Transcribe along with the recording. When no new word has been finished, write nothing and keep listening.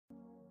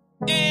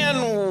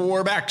And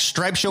we're back.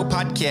 Stripe Show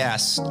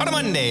Podcast on a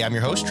Monday. I'm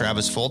your host,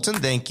 Travis Fulton.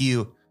 Thank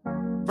you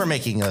for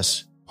making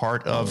us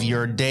part of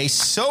your day.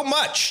 So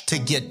much to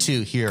get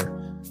to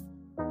here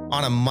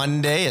on a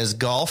Monday as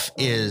golf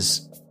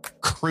is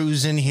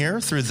cruising here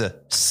through the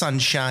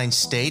Sunshine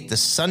State. The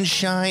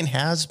sunshine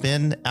has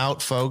been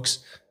out,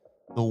 folks.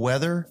 The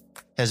weather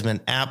has been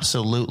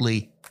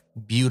absolutely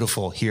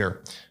beautiful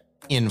here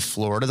in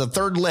Florida. The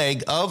third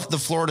leg of the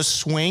Florida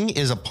swing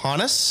is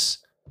upon us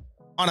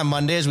on a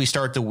Monday as we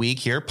start the week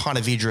here. Ponte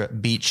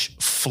Vedra Beach,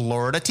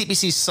 Florida.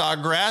 TPC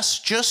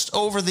Sawgrass just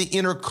over the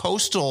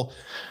intercoastal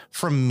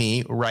from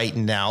me right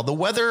now. The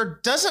weather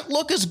doesn't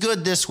look as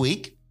good this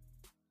week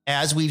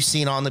as we've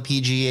seen on the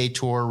PGA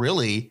Tour,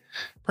 really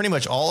pretty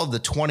much all of the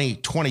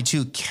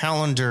 2022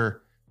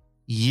 calendar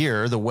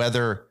year. The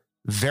weather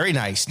very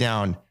nice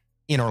down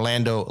in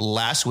Orlando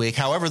last week.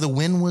 However, the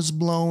wind was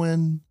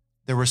blowing.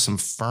 There were some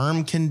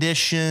firm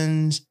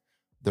conditions.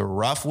 The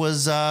rough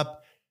was up.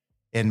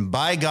 And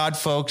by God,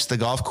 folks, the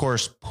golf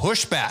course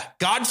pushed back.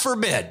 God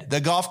forbid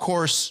the golf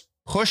course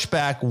pushed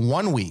back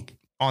 1 week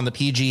on the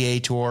PGA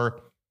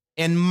Tour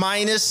and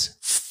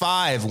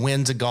 -5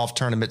 wins a golf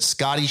tournament.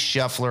 Scottie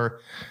Scheffler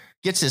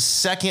gets his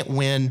second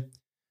win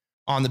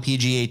on the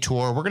PGA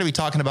Tour. We're going to be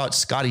talking about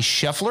Scottie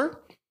Scheffler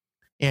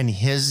and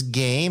his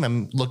game.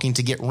 I'm looking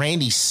to get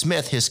Randy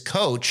Smith, his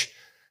coach,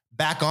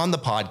 back on the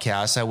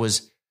podcast. I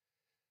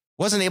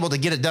wasn't able to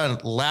get it done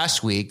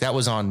last week. That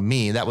was on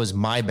me. That was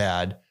my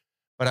bad.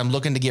 But I'm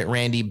looking to get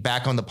Randy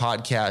back on the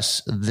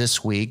podcast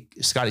this week.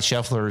 Scottie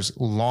Scheffler's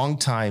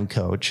longtime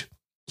coach.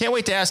 Can't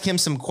wait to ask him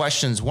some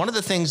questions. One of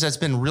the things that's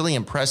been really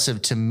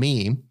impressive to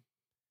me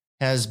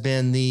has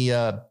been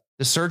the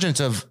resurgence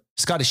of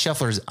Scottie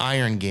Scheffler's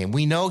iron game.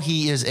 We know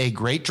he is a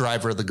great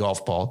driver of the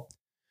golf ball.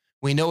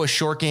 We know his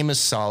short game is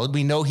solid.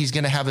 We know he's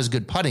going to have his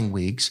good putting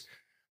weeks.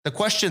 The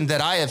question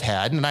that I have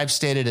had, and I've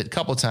stated it a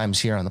couple of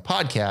times here on the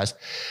podcast,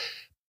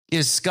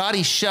 is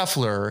Scottie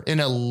Scheffler an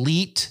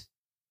elite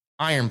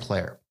iron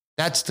player?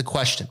 That's the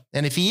question.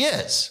 And if he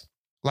is,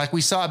 like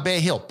we saw at Bay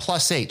Hill,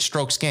 +8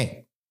 strokes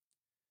gained,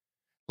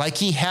 like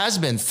he has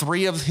been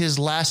 3 of his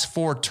last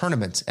 4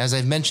 tournaments, as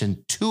I've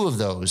mentioned, 2 of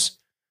those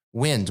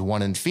wins,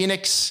 one in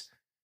Phoenix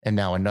and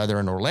now another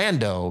in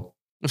Orlando.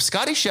 If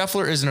Scottie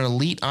Scheffler is an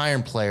elite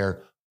iron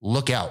player,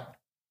 look out.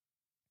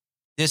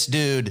 This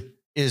dude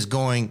is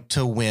going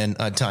to win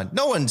a ton.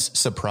 No one's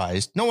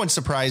surprised. No one's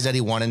surprised that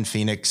he won in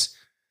Phoenix.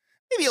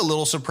 Maybe a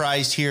little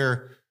surprised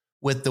here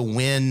with the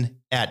win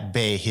at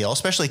Bay Hill,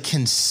 especially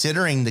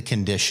considering the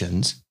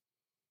conditions.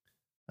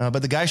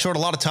 But the guy showed a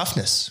lot of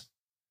toughness.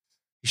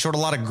 He showed a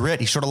lot of grit.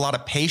 He showed a lot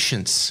of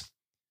patience.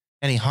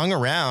 And he hung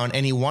around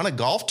and he won a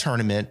golf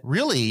tournament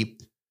really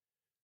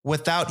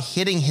without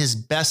hitting his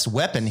best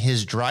weapon,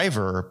 his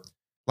driver,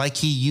 like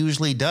he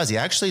usually does. He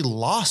actually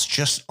lost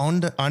just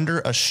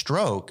under a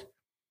stroke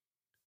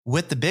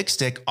with the big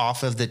stick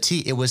off of the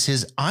tee. It was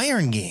his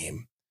iron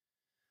game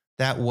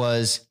that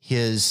was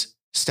his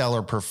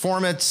stellar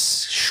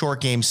performance.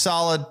 Short game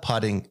solid,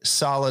 putting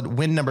solid.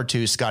 Win number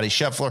 2, Scottie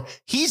Scheffler.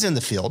 He's in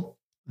the field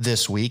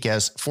this week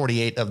as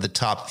 48 of the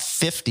top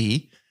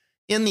 50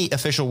 in the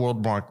official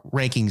world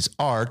rankings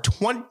are.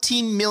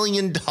 $20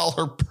 million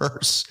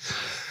purse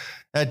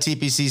at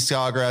TPC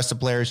Sawgrass, the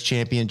Players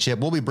Championship.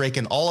 We'll be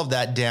breaking all of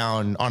that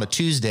down on a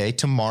Tuesday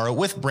tomorrow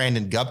with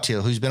Brandon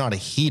Guptill, who's been on a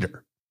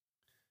heater.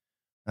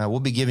 We'll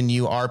be giving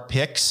you our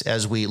picks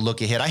as we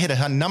look ahead. I hit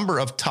a number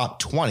of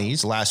top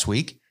 20s last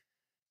week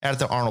at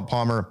the Arnold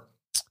Palmer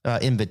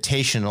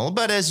Invitational.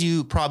 But as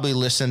you probably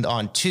listened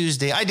on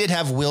Tuesday, I did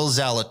have Will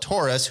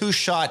Zalatoris, who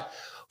shot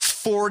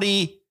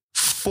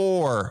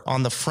 44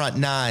 on the front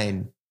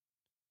 9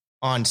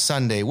 on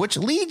Sunday, which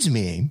leads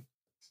me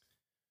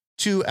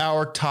to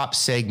our top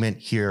segment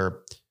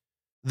here,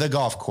 the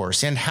golf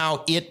course, and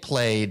how it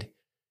played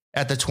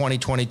at the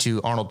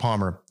 2022 Arnold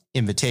Palmer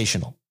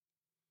Invitational.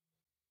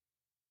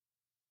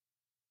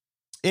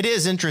 It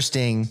is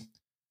interesting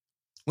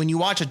when you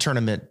watch a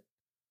tournament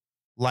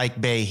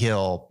like Bay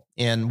Hill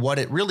and what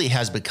it really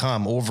has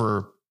become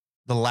over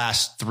the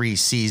last 3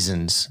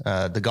 seasons.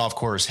 The golf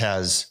course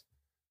has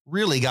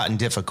really gotten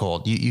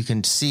difficult. You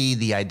can see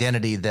the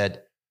identity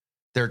that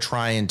they're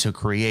trying to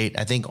create.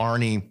 I think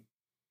Arnie,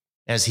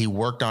 as he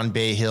worked on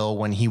Bay Hill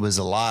when he was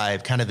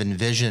alive, kind of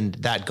envisioned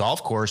that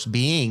golf course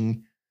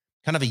being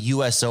kind of a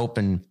US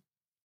Open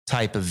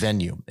type of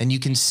venue. And you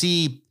can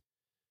see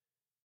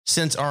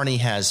since Arnie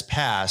has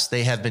passed,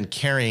 they have been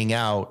carrying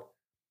out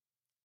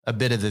a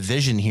bit of a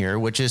vision here,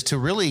 which is to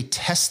really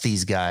test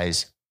these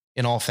guys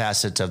in all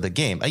facets of the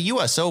game. A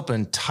US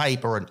Open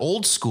type, or an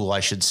old school, I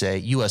should say,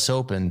 US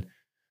Open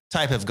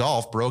type of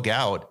golf broke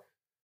out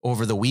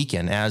over the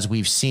weekend, as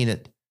we've seen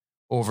it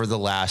over the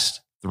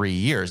last 3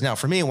 years. Now,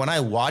 for me, when I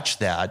watch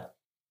that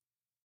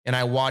and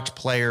I watch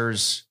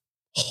players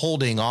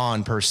holding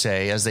on per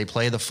se as they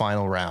play the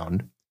final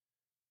round,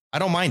 I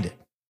don't mind it.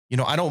 You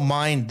know, I don't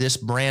mind this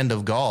brand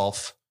of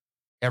golf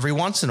every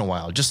once in a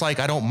while, just like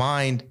I don't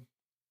mind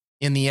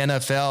in the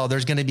NFL,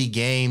 there's going to be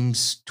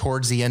games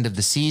towards the end of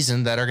the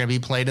season that are going to be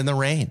played in the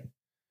rain,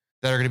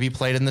 that are going to be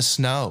played in the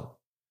snow,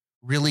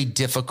 really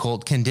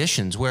difficult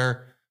conditions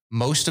where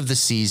most of the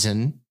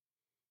season,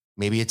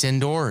 maybe it's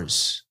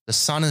indoors, the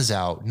sun is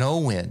out, no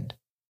wind.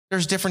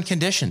 There's different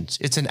conditions.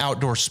 It's an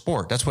outdoor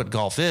sport. That's what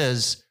golf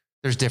is.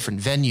 There's different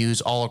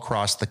venues all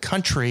across the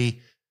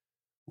country.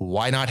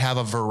 Why not have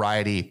a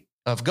variety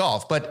of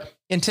golf? But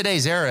in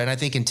today's era, and I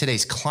think in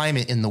today's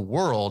climate in the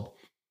world,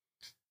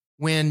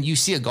 when you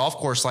see a golf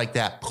course like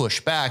that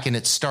push back and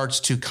it starts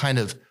to kind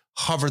of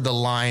hover the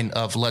line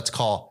of, let's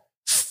call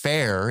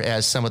fair,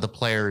 as some of the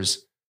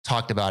players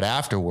talked about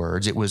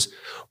afterwards, it was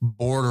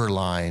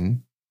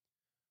borderline.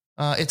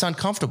 It's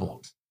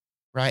uncomfortable,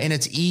 right? And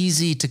it's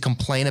easy to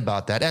complain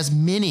about that, as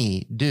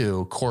many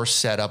do, course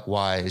setup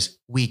wise,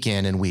 week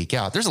in and week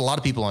out. There's a lot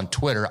of people on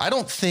Twitter. I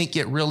don't think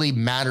it really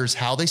matters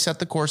how they set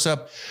the course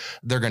up.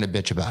 They're going to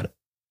bitch about it.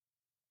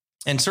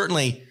 And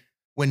certainly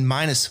when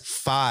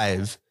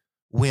 -5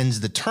 wins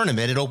the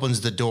tournament, it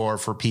opens the door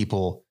for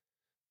people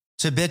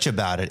to bitch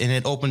about it. And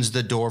it opens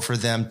the door for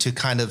them to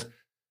kind of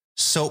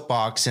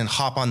soapbox and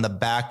hop on the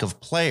back of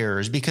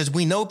players, because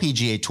we know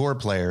PGA Tour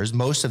players,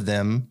 most of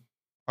them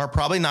are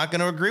probably not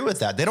going to agree with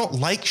that. They don't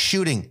like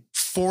shooting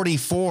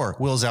 44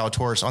 Will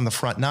Zalatoris on the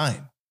front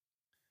nine.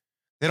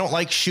 They don't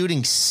like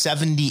shooting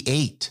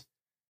 78,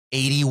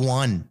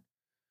 81.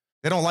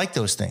 They don't like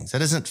those things. That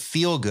doesn't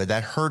feel good.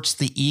 That hurts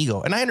the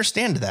ego. And I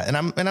understand that.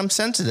 And I'm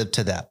sensitive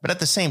to that. But at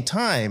the same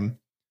time,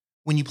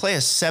 when you play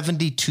a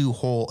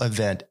 72-hole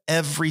event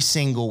every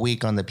single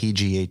week on the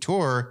PGA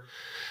Tour,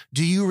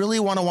 do you really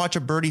want to watch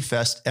a birdie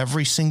fest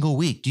every single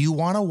week? Do you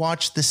want to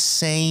watch the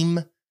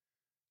same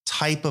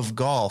type of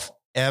golf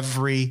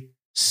every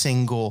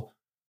single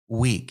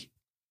week?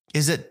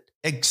 Is it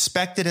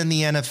expected in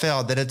the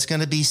NFL that it's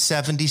going to be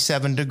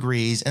 77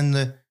 degrees and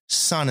the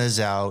sun is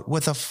out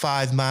with a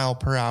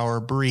 5-mile-per-hour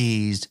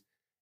breeze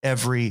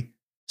every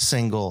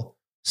single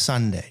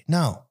Sunday?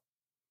 No.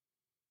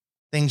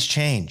 Things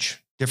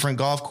change. Different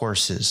golf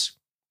courses.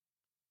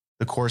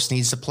 The course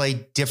needs to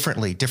play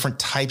differently, different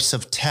types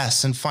of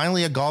tests. And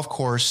finally, a golf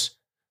course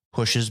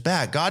pushes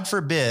back. God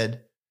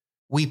forbid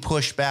we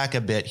push back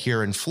a bit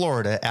here in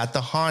Florida at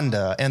the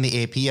Honda and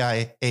the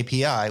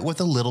API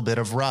with a little bit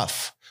of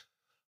rough.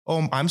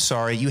 Oh, I'm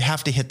sorry. You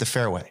have to hit the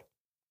fairway.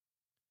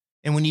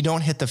 And when you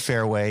don't hit the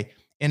fairway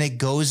and it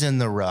goes in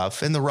the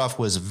rough, and the rough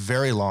was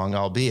very long,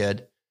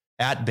 albeit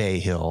at Bay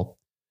Hill,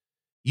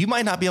 you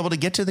might not be able to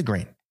get to the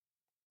green.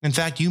 In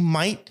fact, you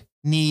might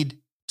need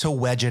to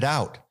wedge it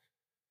out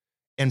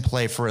and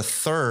play for a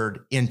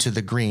third into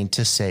the green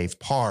to save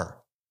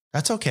par.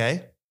 That's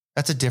okay.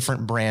 That's a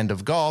different brand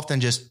of golf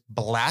than just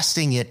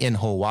blasting it in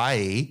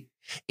Hawaii,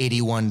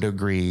 81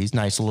 degrees,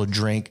 nice little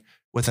drink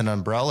with an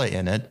umbrella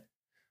in it,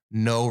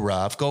 no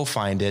rough, go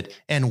find it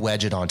and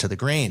wedge it onto the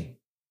green.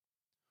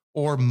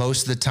 Or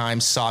most of the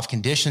time, soft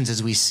conditions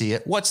as we see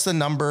it. What's the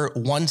number?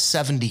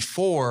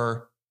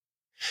 174.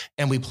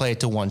 And we play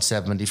it to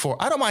 174.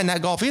 I don't mind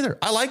that golf either.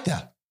 I like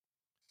that.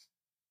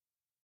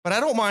 But I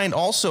don't mind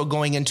also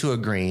going into a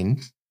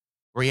green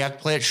where you have to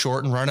play it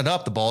short and run it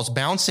up. The ball's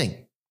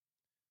bouncing.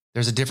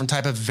 There's a different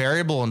type of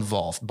variable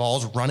involved.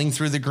 Balls running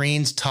through the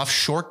greens, tough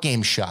short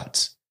game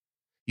shots.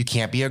 You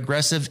can't be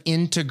aggressive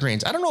into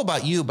greens. I don't know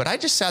about you, but I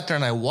just sat there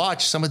and I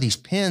watched some of these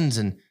pins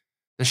and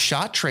the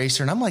shot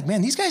tracer, and I'm like,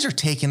 man, these guys are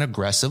taking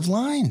aggressive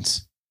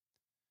lines.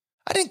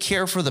 I didn't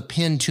care for the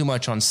pin too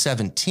much on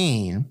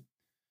 17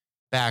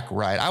 back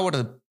right. I would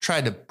have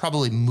tried to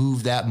probably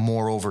move that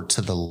more over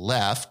to the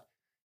left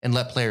and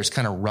let players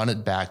kind of run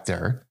it back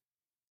there.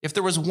 If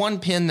there was one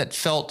pin that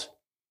felt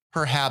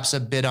perhaps a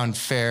bit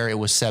unfair, it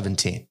was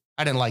 17.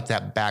 I didn't like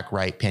that back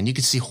right pin. You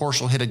could see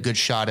Horschel hit a good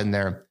shot in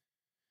there,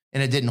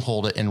 and it didn't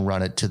hold it and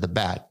run it to the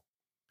back.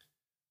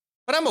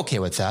 But I'm okay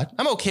with that.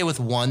 I'm okay with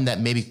one that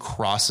maybe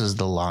crosses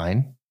the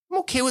line. I'm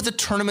okay with a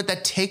tournament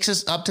that takes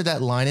us up to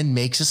that line and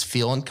makes us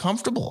feel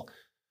uncomfortable.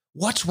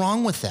 What's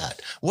wrong with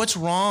that? What's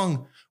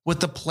wrong with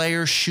the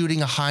players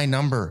shooting a high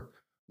number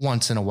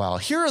once in a while?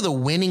 Here are the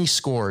winning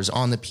scores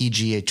on the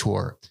PGA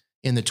Tour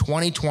in the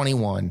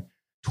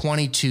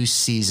 2021-22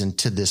 season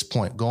to this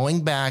point,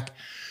 going back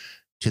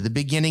to the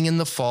beginning in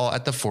the fall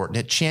at the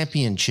Fortinet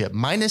Championship.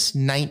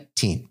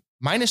 -19,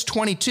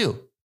 -22,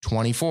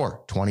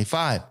 24,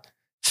 25,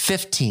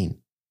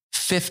 15,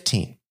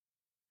 15.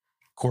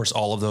 Of course,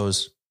 all of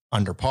those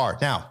under par.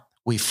 Now,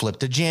 we flip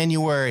to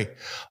January.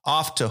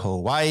 Off to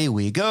Hawaii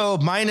we go.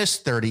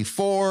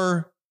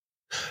 -34,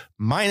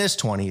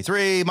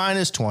 -23,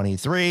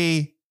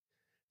 -23,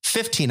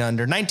 15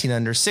 under, 19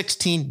 under,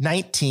 16,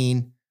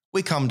 19.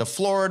 We come to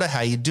Florida.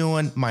 How you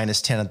doing?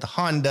 -10 at the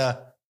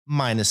Honda,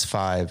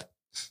 -5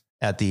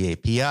 at the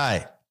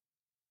API.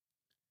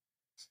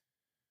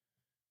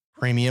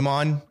 Premium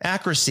on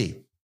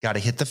accuracy. Got to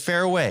hit the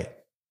fairway.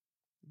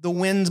 The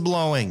wind's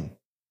blowing.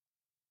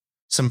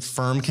 Some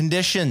firm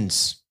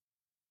conditions.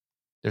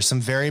 There's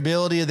some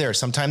variability there.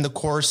 Sometimes the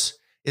course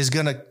is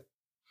going to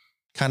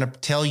kind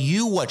of tell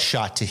you what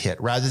shot to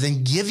hit rather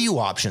than give you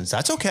options.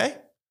 That's okay.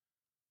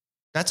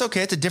 That's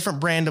okay. It's a different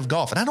brand of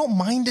golf. And I don't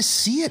mind to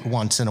see it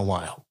once in a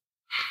while.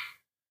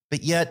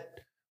 But yet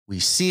we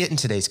see it in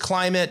today's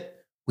climate.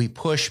 We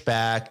push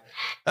back.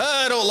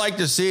 I don't like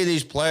to see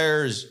these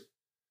players,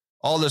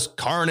 all this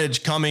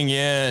carnage coming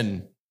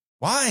in.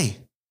 Why?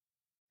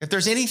 If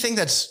there's anything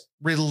that's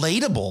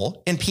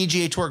relatable in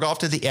PGA Tour golf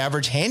to the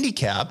average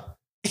handicap,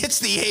 it's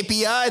the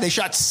API. They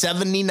shot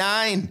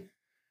 79.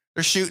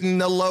 They're shooting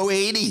the low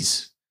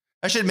 80s.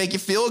 That should make you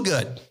feel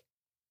good.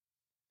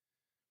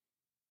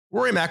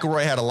 Rory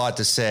McIlroy had a lot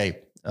to say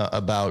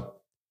about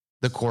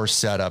the course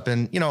setup.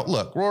 And,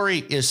 look, Rory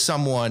is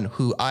someone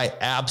who I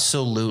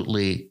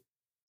absolutely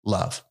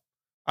love.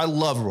 I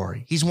love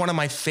Rory. He's one of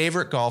my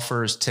favorite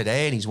golfers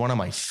today, and he's one of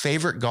my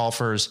favorite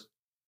golfers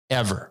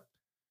ever.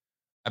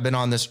 I've been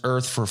on this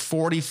earth for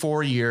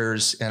 44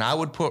 years, and I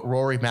would put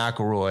Rory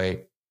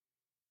McIlroy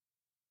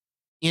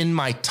in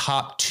my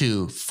top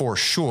 2 for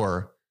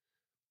sure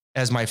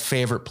as my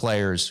favorite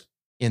players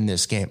in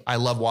this game. I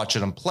love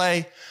watching him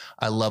play.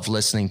 I love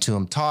listening to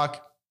him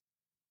talk.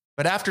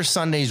 But after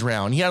Sunday's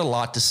round, he had a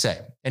lot to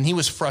say, and he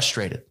was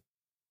frustrated.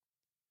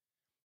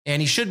 And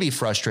he should be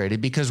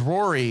frustrated because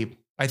Rory,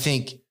 I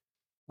think,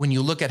 when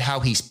you look at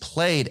how he's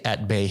played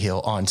at Bay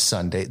Hill on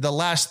Sunday, the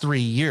last 3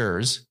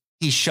 years,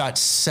 he shot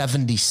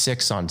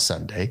 76 on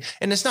Sunday.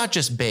 And it's not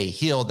just Bay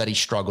Hill that he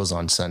struggles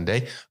on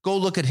Sunday. Go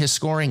look at his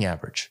scoring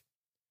average.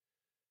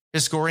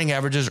 His scoring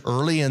averages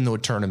early in the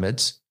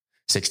tournaments,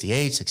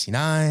 68,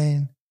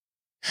 69.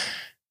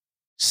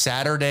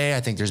 Saturday,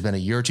 I think there's been a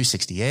year or two,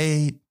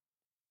 68. And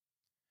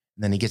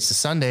then he gets to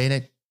Sunday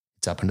and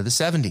it's up into the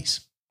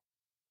 70s.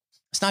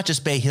 It's not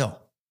just Bay Hill.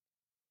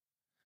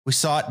 We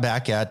saw it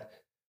back at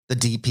the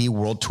DP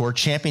World Tour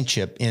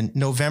Championship in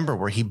November,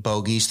 where he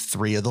bogeys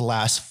 3 of the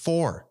last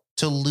 4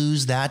 to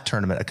lose that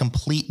tournament, a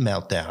complete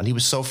meltdown. He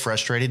was so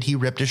frustrated, he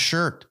ripped his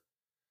shirt.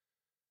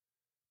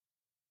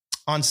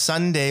 On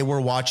Sunday, we're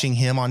watching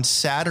him. On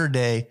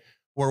Saturday,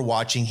 we're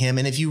watching him.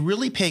 And if you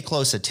really pay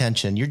close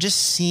attention, you're just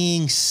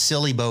seeing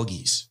silly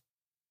bogeys.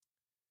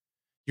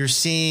 You're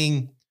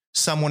seeing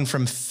someone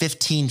from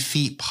 15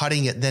 feet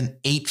putting it, then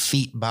 8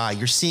 feet by.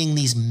 You're seeing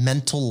these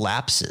mental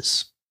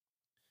lapses.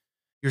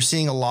 You're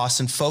seeing a loss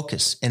in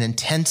focus and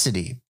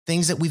intensity,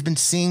 things that we've been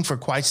seeing for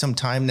quite some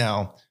time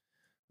now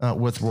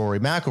with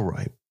Rory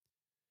McIlroy.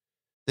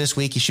 This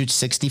week, he shoots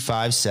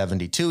 65,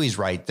 72. He's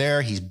right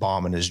there. He's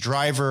bombing his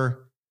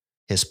driver.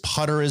 His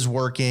putter is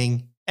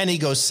working, and he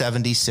goes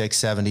 76,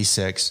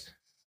 76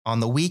 on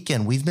the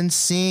weekend. We've been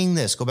seeing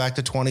this. Go back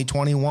to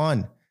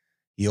 2021.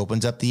 He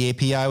opens up the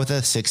API with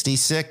a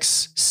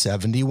 66,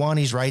 71.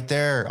 He's right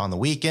there on the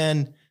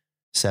weekend.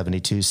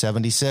 72,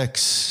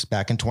 76.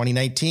 Back in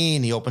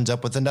 2019, he opens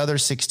up with another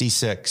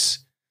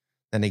 66.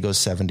 Then he goes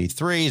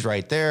 73. He's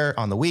right there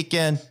on the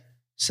weekend.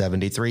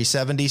 73,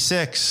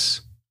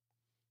 76.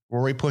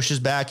 Rory pushes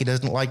back. He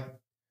doesn't like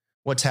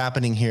what's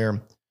happening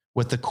here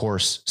with the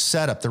course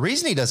setup. The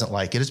reason he doesn't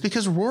like it is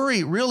because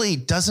Rory really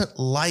doesn't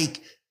like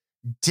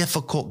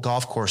difficult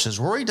golf courses.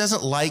 Rory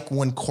doesn't like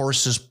when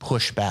courses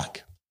push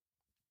back.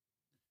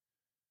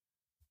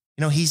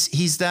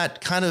 He's that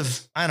kind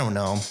of, I don't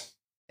know,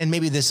 and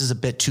maybe this is a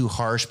bit too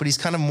harsh, but he's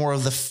kind of more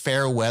of the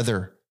fair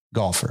weather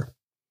golfer.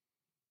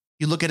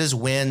 You look at his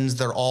wins,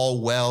 they're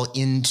all well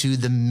into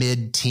the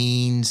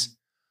mid-teens,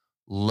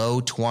 low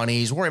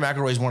 20s. Rory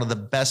McIlroy is one of the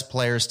best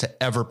players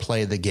to ever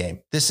play the game.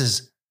 This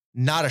is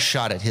not a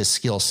shot at his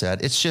skill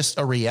set. It's just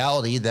a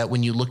reality that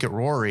when you look at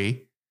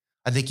Rory,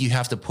 I think you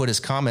have to put his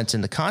comments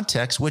into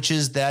context, which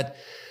is that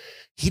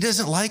he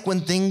doesn't like when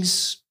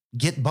things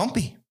get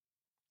bumpy.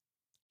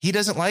 He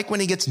doesn't like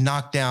when he gets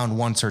knocked down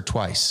once or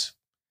twice.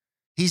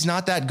 He's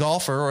not that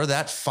golfer or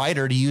that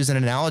fighter, to use an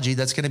analogy,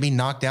 that's going to be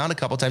knocked down a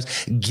couple of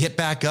times, get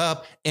back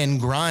up and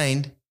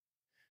grind,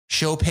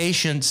 show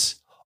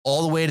patience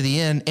all the way to the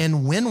end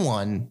and win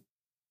one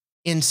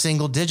in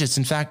single digits.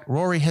 In fact,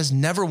 Rory has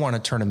never won a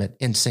tournament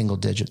in single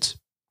digits.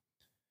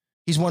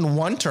 He's won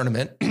one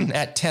tournament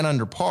at 10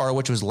 under par,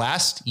 which was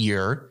last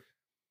year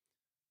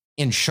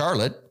in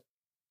Charlotte.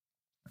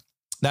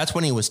 That's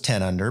when he was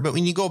 10 under. But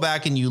when you go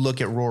back and you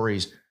look at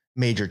Rory's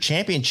major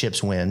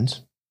championships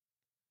wins,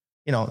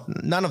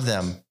 none of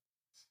them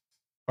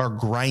are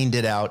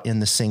grinded out in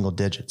the single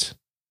digits.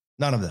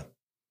 None of them.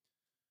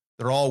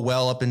 They're all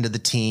well up into the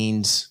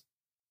teens.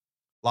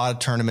 A lot of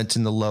tournaments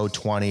in the low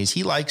 20s.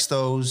 He likes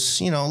those,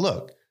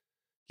 look,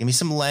 give me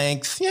some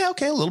length. Yeah,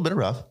 okay, a little bit of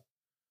rough.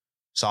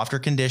 Softer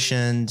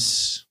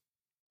conditions.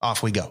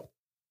 Off we go.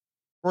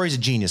 Rory's a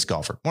genius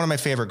golfer. One of my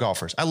favorite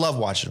golfers. I love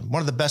watching him.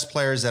 One of the best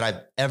players that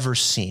I've ever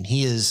seen.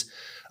 He is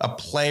a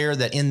player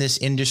that in this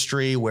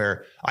industry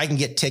where I can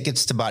get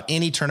tickets to about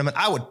any tournament,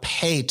 I would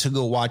pay to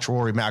go watch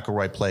Rory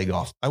McIlroy play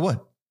golf. I would.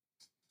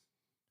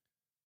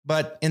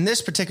 But in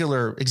this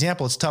particular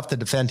example, it's tough to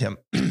defend him.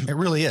 It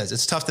really is.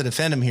 It's tough to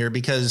defend him here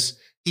because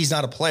he's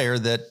not a player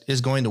that is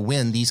going to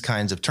win these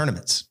kinds of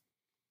tournaments.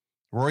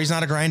 Rory's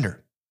not a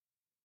grinder.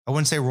 I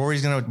wouldn't say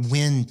Rory's going to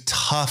win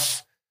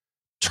tough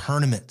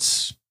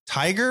tournaments.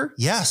 Tiger,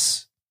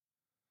 yes.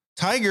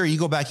 Tiger, you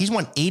go back, he's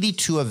won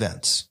 82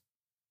 events.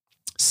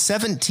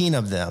 17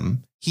 of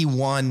them, he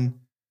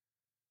won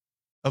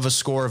of a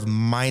score of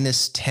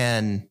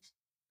 -10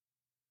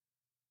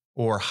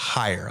 or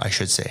higher, I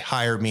should say.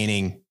 Higher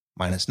meaning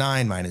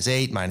 -9,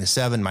 -8,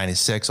 -7,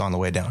 -6 on the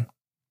way down.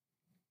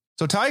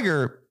 So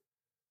Tiger,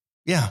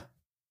 yeah.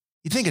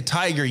 You think of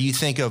Tiger, you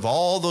think of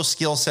all those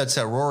skill sets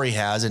that Rory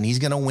has, and he's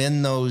going to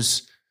win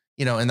those,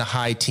 you know, in the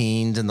high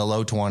teens and the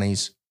low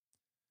 20s.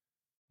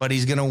 But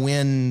he's going to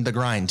win the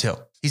grind too.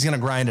 He's going to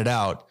grind it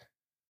out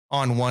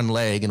on one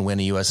leg and win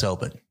a US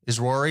Open. Is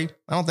Rory?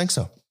 I don't think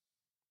so.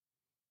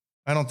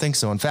 I don't think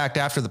so. In fact,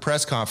 after the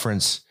press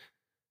conference,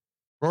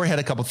 Rory had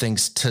a couple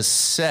things to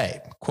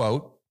say.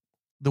 Quote,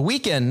 "The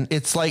weekend,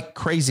 it's like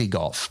crazy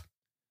golf.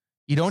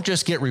 You don't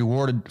just get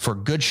rewarded for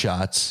good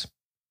shots."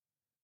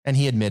 And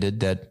he admitted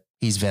that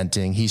he's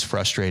venting. He's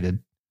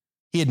frustrated.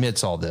 He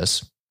admits all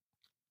this.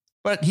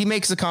 But he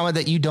makes the comment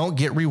that you don't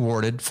get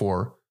rewarded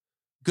for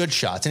good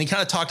shots. And he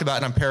kind of talked about,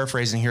 and I'm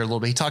paraphrasing here a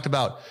little bit, he talked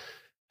about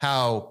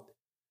how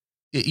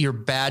your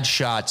bad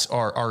shots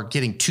are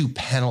getting too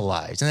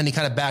penalized. And then he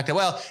kind of backed up.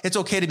 Well, it's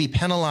okay to be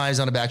penalized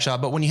on a back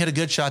shot, but when you hit a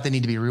good shot, they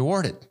need to be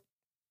rewarded.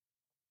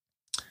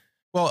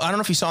 Well, I don't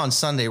know if you saw on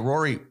Sunday,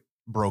 Rory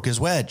broke his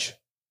wedge.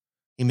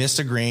 He missed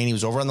a green. He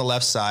was over on the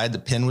left side. The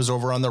pin was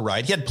over on the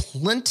right. He had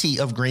plenty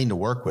of green to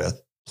work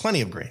with.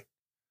 Plenty of green. In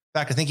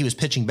fact, I think he was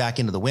pitching back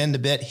into the wind a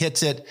bit,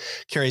 hits it,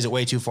 carries it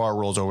way too far,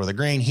 rolls over the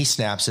green. He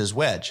snaps his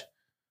wedge.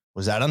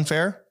 Was that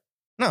unfair?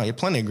 No, he had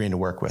plenty of green to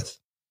work with.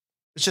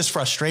 It's just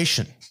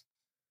frustration.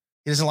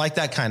 He doesn't like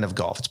that kind of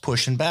golf. It's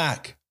pushing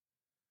back.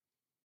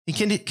 He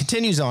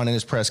continues on in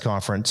his press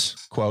conference,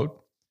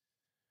 quote,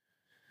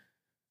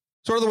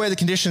 "Sort of the way the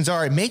conditions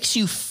are, it makes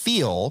you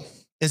feel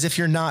as if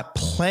you're not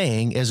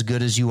playing as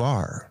good as you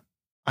are.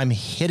 I'm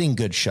hitting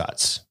good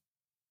shots.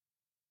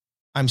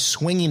 I'm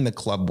swinging the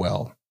club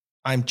well.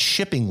 I'm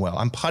chipping well.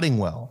 I'm putting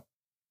well.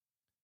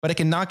 But it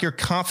can knock your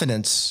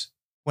confidence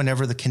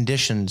whenever the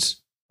conditions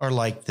are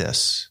like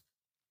this."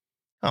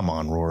 Come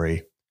on,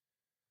 Rory.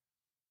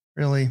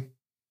 Really?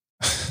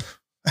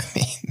 I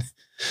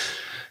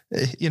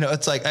mean, you know,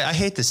 it's like, I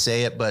hate to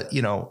say it, but,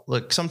 you know,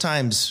 look,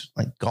 sometimes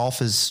like golf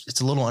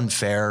it's a little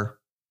unfair.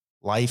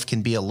 Life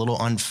can be a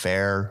little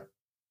unfair.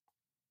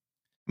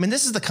 I mean,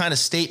 this is the kind of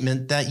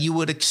statement that you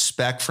would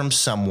expect from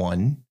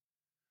someone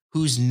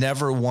who's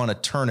never won a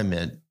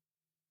tournament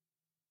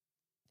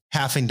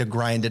having to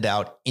grind it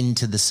out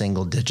into the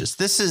single digits.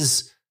 This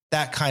is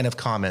that kind of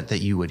comment that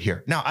you would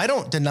hear. Now, I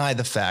don't deny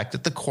the fact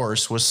that the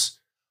course was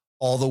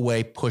all the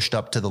way pushed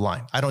up to the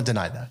line. I don't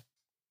deny that.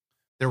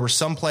 There were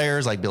some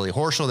players like Billy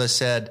Horschel that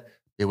said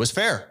it was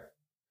fair.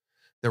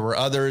 There were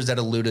others that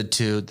alluded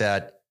to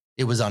that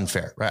it was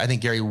unfair, right? I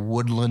think Gary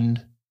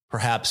Woodland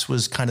perhaps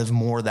was kind of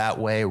more that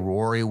way.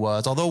 Rory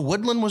was, although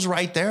Woodland was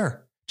right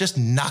there. Just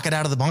knock it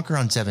out of the bunker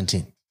on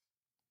 17.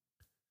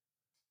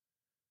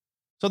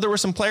 So there were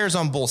some players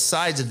on both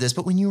sides of this,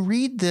 but when you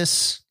read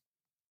this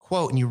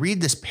quote and you read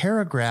this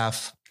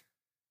paragraph,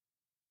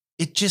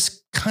 it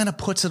just kind of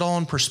puts it all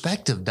in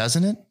perspective,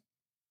 doesn't it?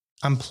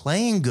 I'm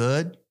playing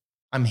good.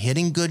 I'm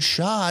hitting good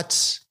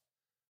shots,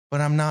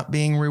 but I'm not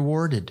being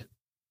rewarded.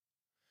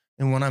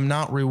 And when I'm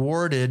not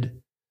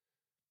rewarded,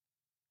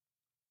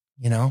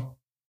 you know,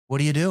 what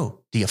do?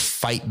 Do you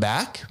fight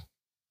back?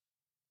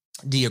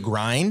 Do you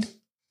grind?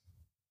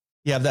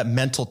 You have that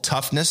mental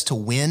toughness to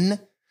win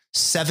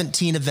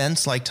 17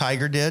 events like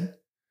Tiger did,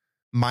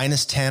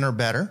 -10 or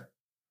better?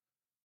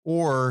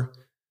 Or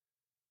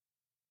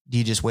do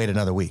you just wait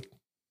another week?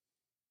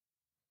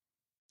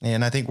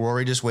 And I think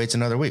Rory just waits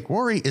another week.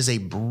 Rory is a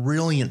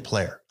brilliant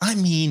player. I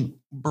mean,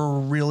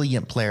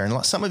 brilliant player.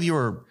 And some of you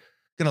are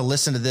going to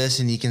listen to this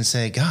and you can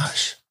say,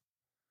 gosh,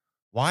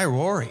 why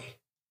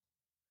Rory?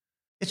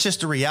 It's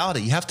just a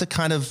reality. You have to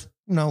kind of,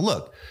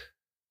 look,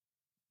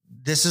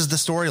 this is the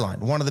storyline.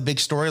 One of the big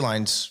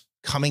storylines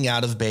coming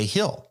out of Bay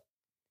Hill.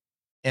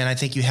 And I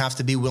think you have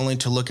to be willing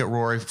to look at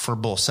Rory for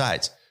both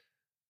sides.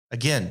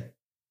 Again,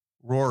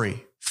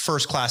 Rory,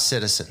 first-class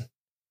citizen,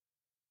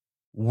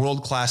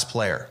 world-class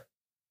player.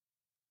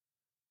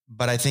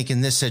 But I think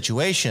in this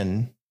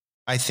situation,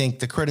 I think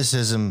the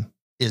criticism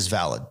is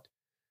valid.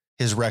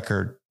 His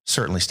record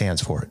certainly stands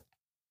for it.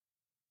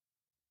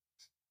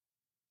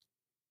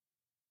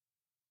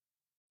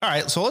 All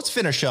right, so let's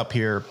finish up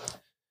here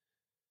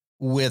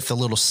with a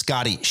little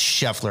Scottie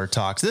Scheffler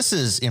talks. This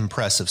is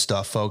impressive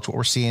stuff, folks, what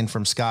we're seeing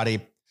from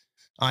Scottie.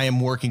 I am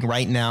working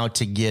right now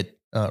to get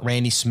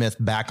Randy Smith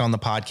back on the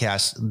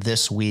podcast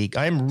this week.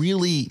 I'm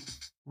really,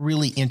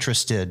 really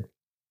interested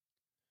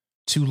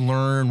to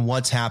learn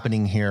what's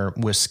happening here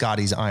with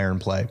Scottie's iron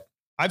play.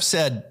 I've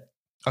said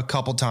a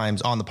couple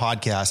times on the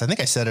podcast, I think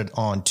I said it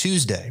on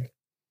Tuesday,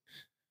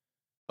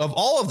 of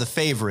all of the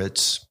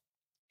favorites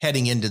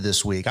heading into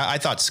this week, I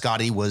thought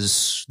Scottie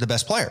was the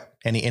best player.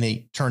 And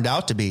he turned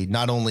out to be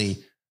not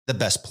only the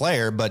best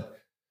player, but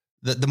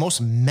the most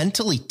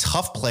mentally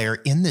tough player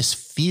in this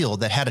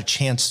field that had a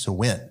chance to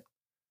win.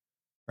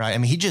 Right? I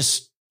mean,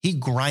 he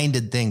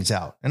grinded things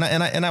out. And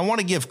I want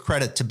to give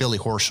credit to Billy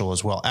Horschel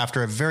as well.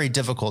 After a very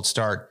difficult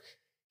start,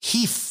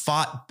 he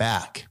fought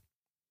back.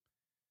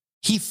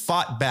 He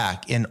fought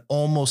back and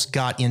almost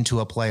got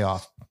into a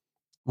playoff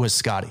with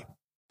Scottie.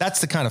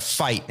 That's the kind of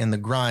fight and the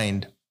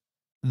grind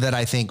that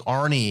I think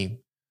Arnie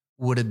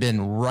would have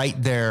been right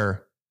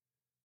there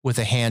with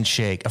a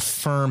handshake, a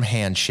firm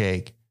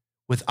handshake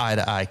with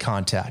eye-to-eye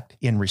contact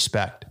in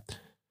respect.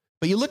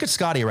 But you look at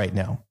Scottie right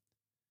now.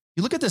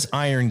 You look at this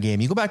iron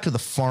game. You go back to the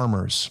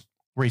Farmers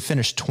where he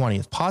finished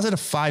 20th, positive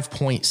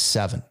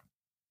 5.7.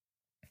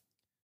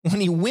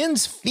 When he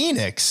wins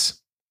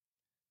Phoenix,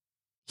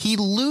 he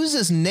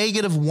loses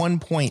negative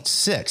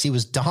 1.6. He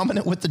was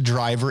dominant with the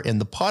driver and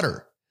the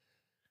putter.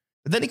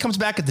 But then he comes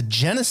back at the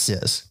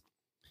Genesis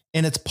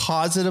and it's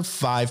positive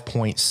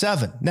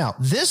 5.7. Now,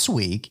 this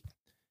week,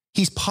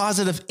 he's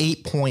positive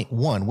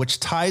 8.1, which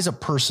ties a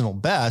personal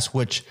best,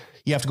 which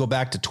you have to go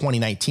back to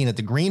 2019 at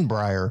the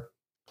Greenbrier,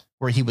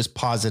 where he was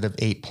positive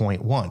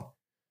 8.1.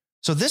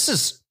 So this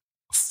is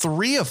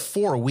 3 of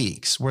 4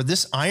 weeks where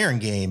this iron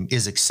game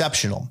is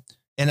exceptional.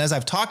 And as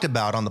I've talked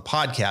about on the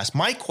podcast,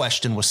 my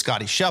question with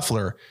Scottie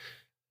Scheffler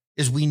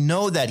is we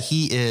know that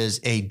he is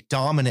a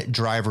dominant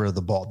driver of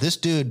the ball. This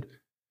dude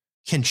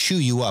can chew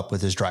you up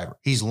with his driver.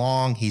 He's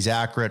long, he's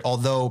accurate,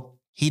 although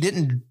he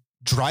didn't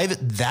drive it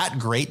that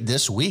great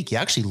this week. He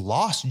actually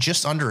lost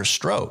just under a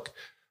stroke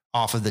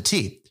off of the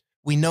tee.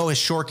 We know his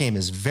short game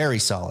is very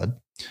solid,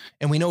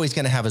 and we know he's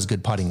going to have his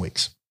good putting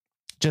weeks,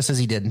 just as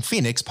he did in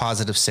Phoenix,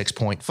 positive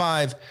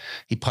 6.5.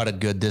 He putted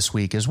good this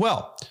week as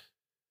well.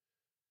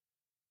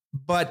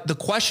 But the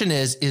question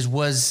is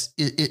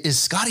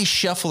Scottie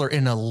Scheffler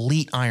an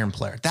elite iron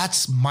player?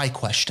 That's my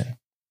question.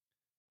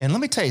 And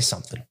let me tell you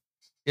something.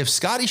 If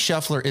Scottie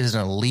Scheffler is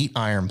an elite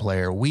iron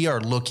player, we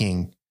are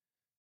looking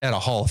at a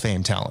Hall of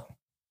Fame talent.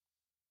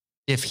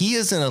 If he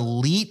is an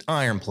elite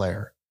iron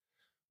player,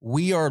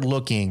 we are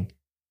looking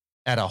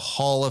at a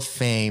Hall of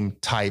Fame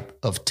type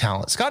of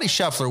talent. Scottie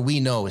Scheffler,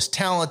 we know, is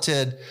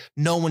talented.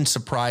 No one's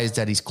surprised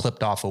that he's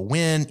clipped off a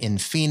win in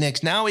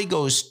Phoenix. Now he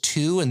goes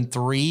 2 and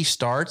 3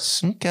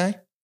 starts. Okay,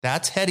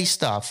 that's heady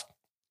stuff.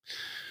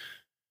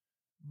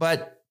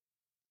 But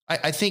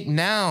I think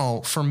now,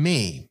 for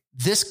me,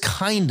 this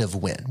kind of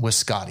win with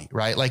Scottie,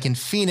 right? Like in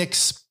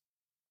Phoenix,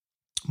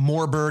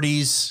 more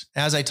birdies,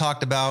 as I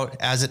talked about,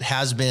 as it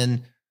has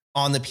been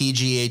on the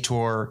PGA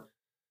Tour.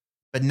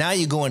 But now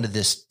you go into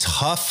this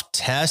tough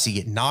test, you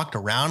get knocked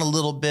around a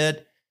little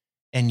bit,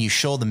 and you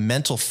show the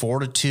mental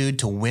fortitude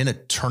to win a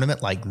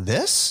tournament like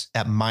this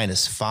at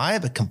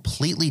 -5, a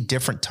completely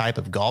different type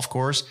of golf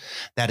course.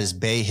 That is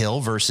Bay Hill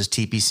versus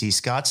TPC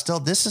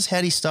Scottsdale. This is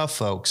heady stuff,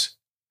 folks.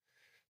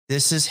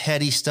 This is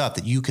heady stuff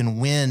that you can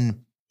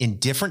win in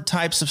different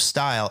types of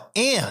style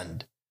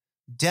and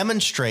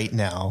demonstrate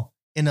now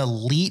an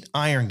elite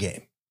iron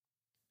game.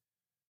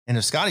 And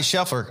if Scottie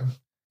Scheffler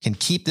can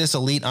keep this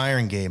elite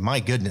iron game, my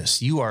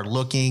goodness, you are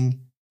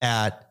looking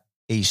at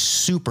a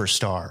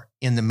superstar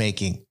in the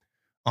making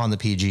on the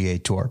PGA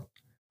Tour.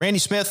 Randy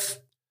Smith,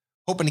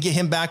 hoping to get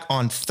him back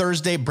on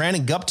Thursday.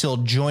 Brandon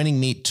Guptill joining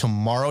me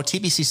tomorrow.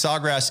 TPC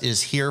Sawgrass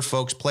is here,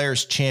 folks.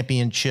 Players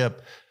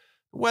Championship.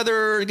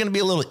 Weather is going to be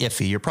a little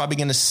iffy. You're probably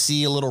going to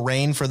see a little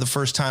rain for the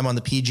first time on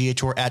the PGA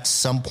Tour at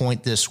some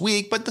point this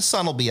week, but the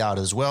sun will be out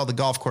as well. The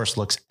golf course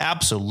looks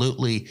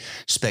absolutely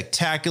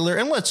spectacular.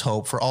 And let's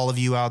hope for all of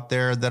you out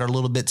there that are a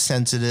little bit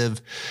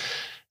sensitive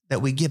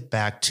that we get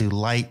back to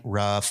light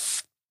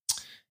rough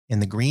and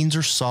the greens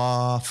are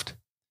soft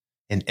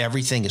and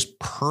everything is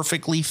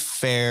perfectly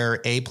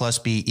fair. A plus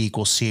B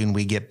equals C. And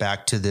we get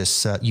back to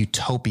this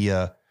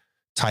utopia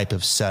type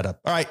of setup.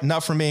 All right,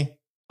 enough from me.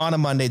 On a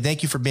Monday,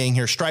 thank you for being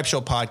here. Stripe Show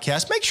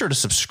Podcast. Make sure to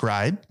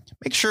subscribe.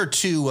 Make sure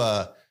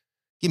to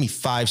give me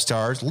 5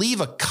 stars.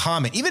 Leave a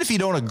comment. Even if you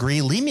don't agree,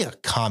 leave me a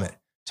comment.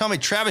 Tell me,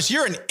 Travis,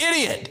 you're an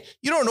idiot.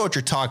 You don't know what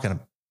you're talking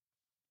about.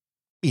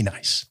 Be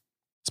nice.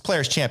 It's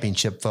Players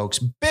Championship, folks.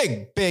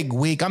 Big, big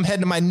week. I'm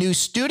heading to my new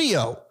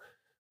studio.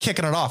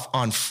 Kicking it off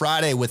on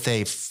Friday with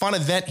a fun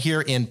event here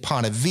in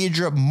Ponte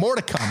Vedra. More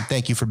to come.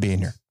 Thank you for being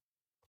here.